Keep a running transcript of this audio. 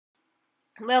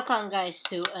Welcome, guys,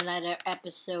 to another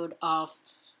episode of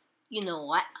You Know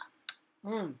What?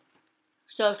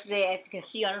 So, today, as you can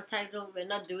see on the title, we're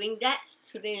not doing that.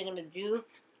 Today, we're gonna do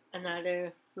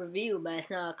another review, but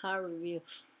it's not a car review.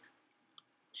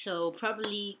 So,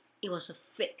 probably it was a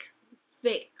fake.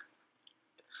 Fake.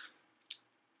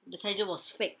 The title was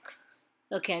fake.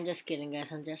 Okay, I'm just kidding,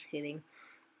 guys. I'm just kidding.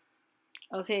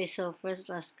 Okay, so first,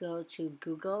 let's go to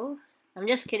Google. I'm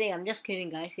just kidding,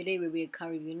 guys. Today will be a car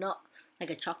review, not like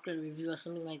a chocolate review or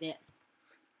something like that.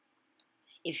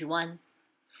 If you want,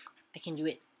 I can do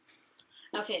it.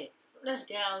 Okay, let's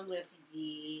get on with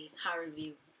the car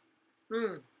review.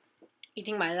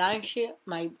 Eating my lunch here,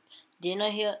 my dinner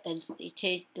here, and it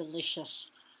tastes delicious.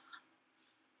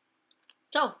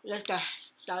 So let's get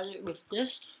started with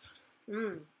this.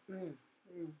 Mm, mm,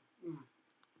 mm, mm.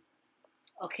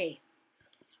 Okay.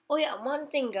 Oh yeah, one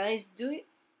thing, guys.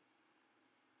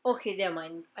 Okay, never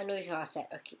mind. I know it's what I said.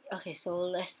 Okay. So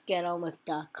let's get on with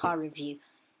the car review.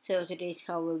 So today's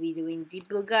car will be doing the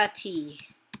Bugatti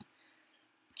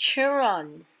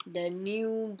Chiron, the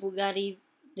new Bugatti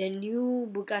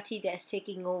that's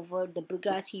taking over the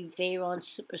Bugatti Veyron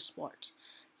Supersport.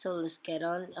 So let's get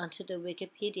onto the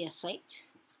Wikipedia site.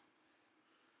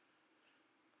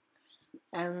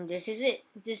 And this is it.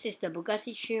 This is the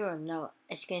Bugatti Chiron. Now,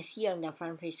 as you can see on the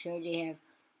front picture,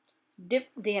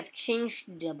 they have changed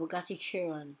the Bugatti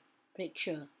Chiron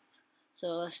picture.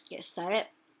 So let's get started.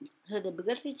 So the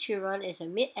Bugatti Chiron is a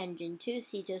mid-engine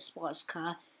two-seater sports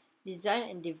car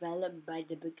designed and developed by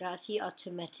the Bugatti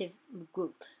Automotive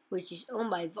Group, which is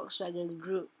owned by Volkswagen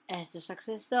Group. As the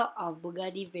successor of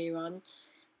Bugatti Veyron,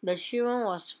 the Chiron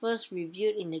was first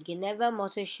reviewed in the Geneva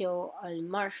Motor Show on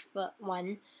March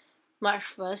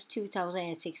 1st,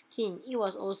 2016. It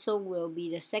was also will be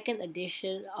the second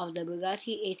edition of the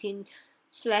Bugatti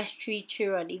 18/3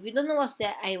 Chiron. If you don't know what's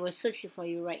that, I will search it for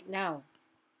you right now.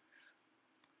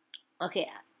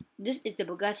 Okay, this is the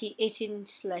Bugatti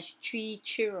 18/3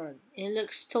 Chiron. It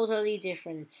looks totally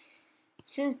different.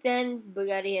 Since then,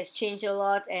 Bugatti has changed a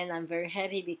lot, and I'm very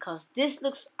happy because this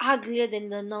looks uglier than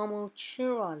the normal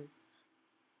Chiron.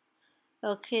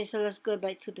 Okay, so let's go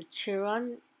back to the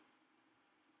Chiron.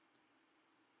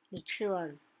 The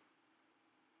Chiron.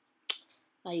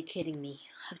 Are you kidding me?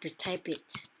 I have to type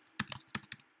it.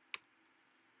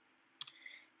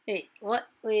 Wait, what?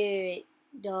 Wait.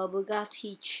 The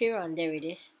Bugatti Chiron. There it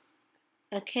is.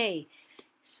 Okay,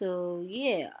 so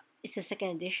yeah, it's a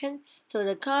second edition. So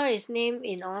the car is named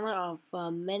in honor of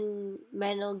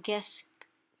Monegasque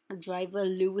driver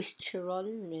Louis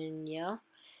Chiron, and yeah.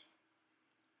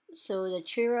 So the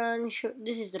Chiron,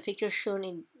 this is the picture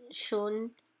shown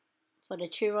for the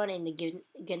Chiron in the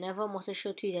Geneva Motor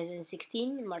Show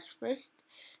 2016, March 1st.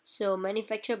 So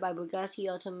manufactured by Bugatti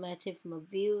Automotive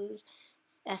Mobiles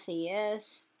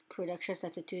SAS. Production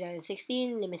started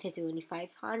 2016, limited to only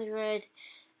 500.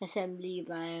 Assembly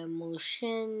by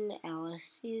Motion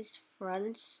LLC,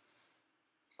 France.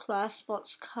 Class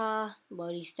sports car,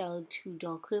 body style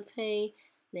 2-door coupe,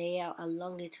 layout a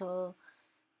long little,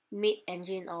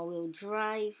 mid-engine all-wheel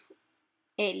drive,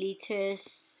 8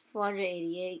 liters,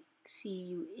 488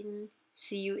 CU in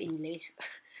later.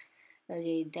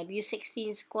 Okay,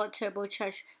 W16 squad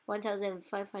turbocharged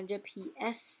 1500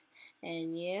 PS,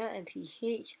 and yeah,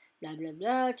 mph, blah blah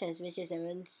blah, transmission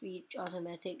 7-speed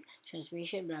automatic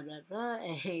transmission, blah blah blah,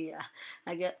 and yeah,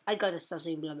 I got to stop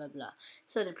saying blah blah blah.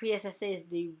 So the predecessor is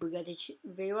the Bugatti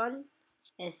Veyron,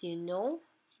 as you know.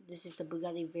 This is the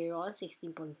Bugatti Veyron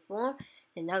 16.4,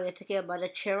 and now we're talking about the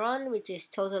Chiron, which is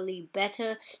totally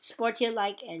better, sportier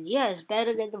like, and yeah, it's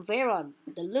better than the Veyron.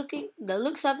 The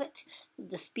looks of it,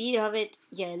 the speed of it,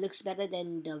 yeah, it looks better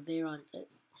than the Veyron.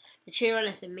 The Chiron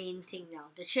is the main thing now.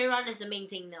 The Chiron is the main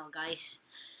thing now, guys.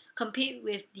 Compete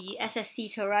with the SSC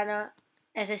Tirana,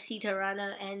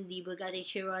 and the Bugatti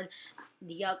Chiron.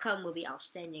 The outcome will be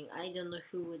outstanding. I don't know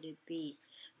who would it be,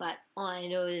 but all I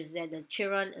know is that the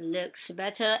Chiron looks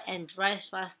better and drives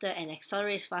faster and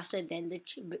accelerates faster than the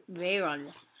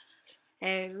Veyron.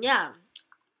 And yeah,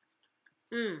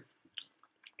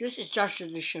 this is just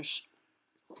delicious.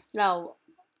 Now,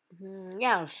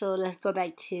 yeah, so let's go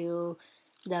back to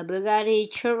the Bugatti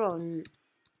Chiron.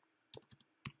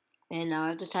 And now I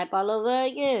have to type all over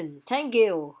again. Thank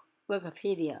you,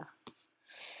 Wikipedia.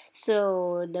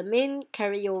 So the main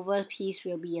carryover piece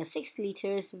will be a 6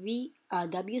 liters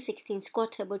W16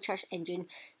 squad turbocharged engine.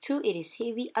 Through its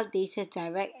heavy updated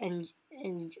direct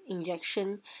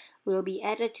injection will be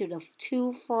added to the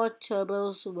 2.4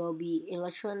 turbos will be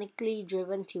electronically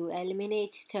driven to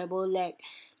eliminate turbo lag.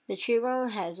 The Chiron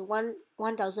has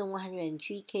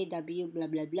 1103 kW blah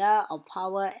blah blah of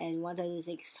power and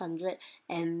 1600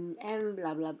 mm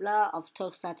blah blah blah of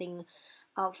torque, starting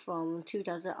up from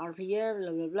 2000 rpm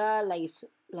blah blah blah, like its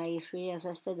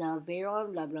predecessor the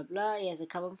Veyron blah blah blah. It has a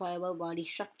carbon fiber body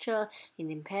structure,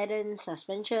 independent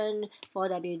suspension,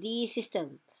 4WD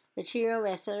system. The Chiron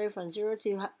will accelerate from 0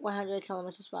 to 100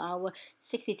 kilometers per hour,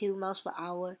 62 miles per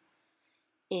hour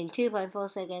in 2.4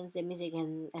 seconds. That means it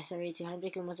can accelerate to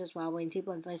 100 kilometers per hour in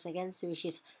 2.5 seconds, which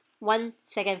is 1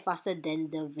 second faster than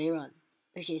the Veyron,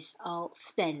 which is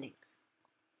outstanding.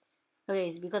 Okay,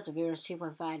 it's because the Veyron is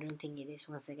 2.5. I don't think it is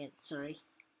 1 second. Sorry.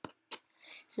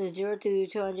 So 0 to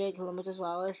 200 kilometers per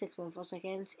hour, 6.4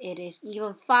 seconds. It is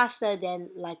even faster than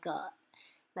like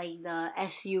the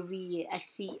SUV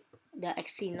the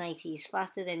XC90 is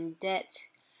faster than that.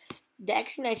 The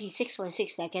XC90 is 6.6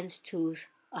 seconds to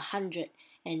 100,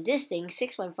 and this thing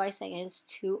 6.5 seconds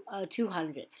to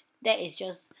 200. That is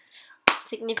just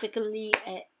significantly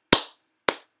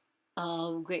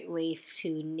a great way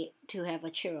to have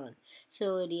a Chiron.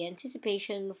 So the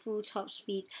anticipation full top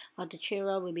speed of the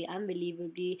Chiron will be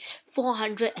unbelievably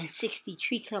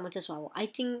 463 kilometers per hour. I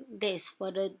think that is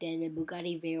further than the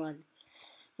Bugatti Veyron.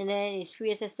 And then its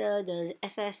predecessor, the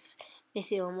SS,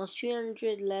 makes it almost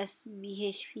 300 less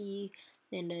bhp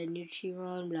than the new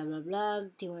Chiron, blah blah blah,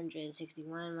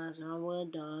 261 miles per hour,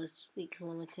 the speed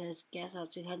kilometers, gas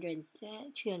out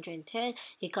 310,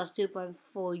 it costs 2.4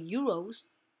 euros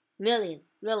million.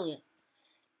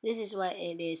 This is why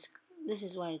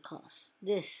it costs.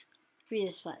 Read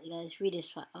this part, guys, read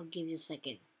this part. I'll give you a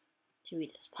second to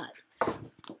read this part.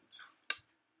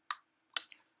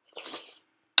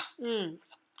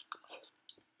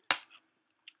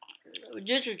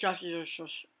 This is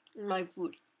just my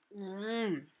food.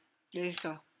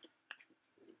 Delicious.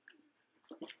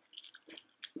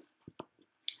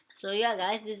 So yeah,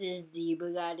 guys, this is the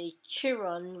Bugatti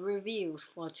Chiron review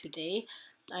for today.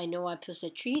 I know I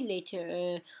posted 3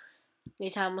 later.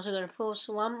 Later I'm also gonna post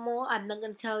one more. I'm not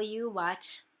gonna tell you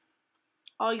what.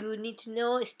 All you need to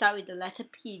know is start with the letter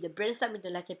P. The brand start with the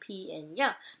letter P, and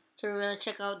yeah. So remember to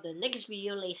check out the next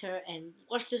video later and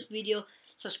watch this video,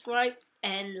 subscribe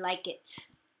and like it.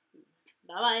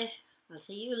 Bye bye. I'll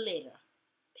see you later.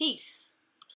 Peace.